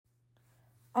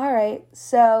right,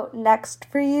 so next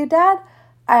for you, Dad,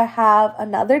 I have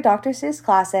another Dr. Seuss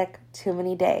classic, Too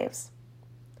Many Daves.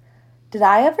 Did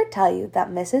I ever tell you that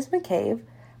Mrs. McCabe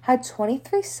had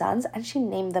 23 sons and she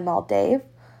named them all Dave?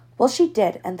 Well, she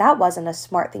did, and that wasn't a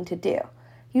smart thing to do.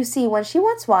 You see, when she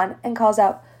wants one and calls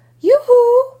out,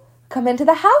 "Yoo-hoo! Come into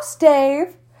the house,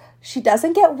 Dave!" she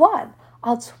doesn't get one.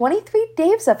 All 23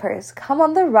 Daves of hers come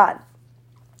on the run.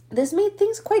 This made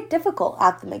things quite difficult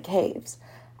at the McCaves,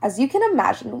 as you can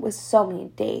imagine, with so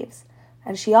many Daves,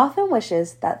 and she often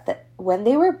wishes that when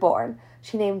they were born,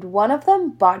 she named one of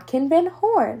them Bodkin Van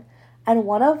Horn, and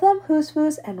one of them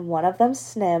Hooswoos, and one of them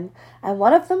Snim, and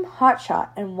one of them Hotshot,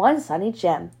 and one Sunny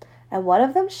Jim, and one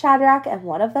of them Shadrach, and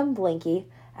one of them Blinky,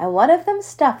 and one of them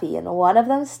Stuffy, and one of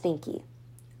them Stinky.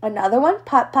 Another one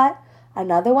Putt-Putt,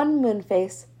 another one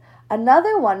Moonface,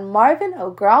 another one Marvin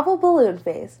O'Grovel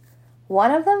Balloonface,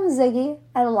 one of them Ziggy,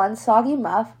 and one Soggy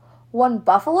Muff, one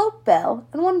Buffalo Bill,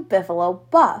 and one Biffalo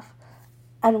Buff,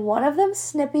 and one of them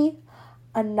Snippy,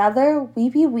 another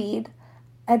Weepy Weed,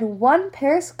 and one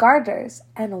Paris Garders,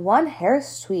 and one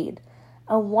Harris Tweed,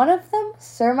 and one of them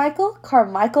Sir Michael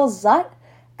Carmichael Zutt,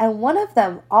 and one of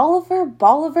them Oliver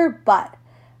Bolivar Butt,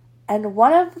 and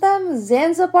one of them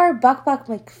Zanzibar Buck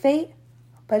McFate,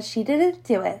 but she didn't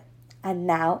do it, and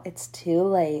now it's too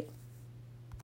late.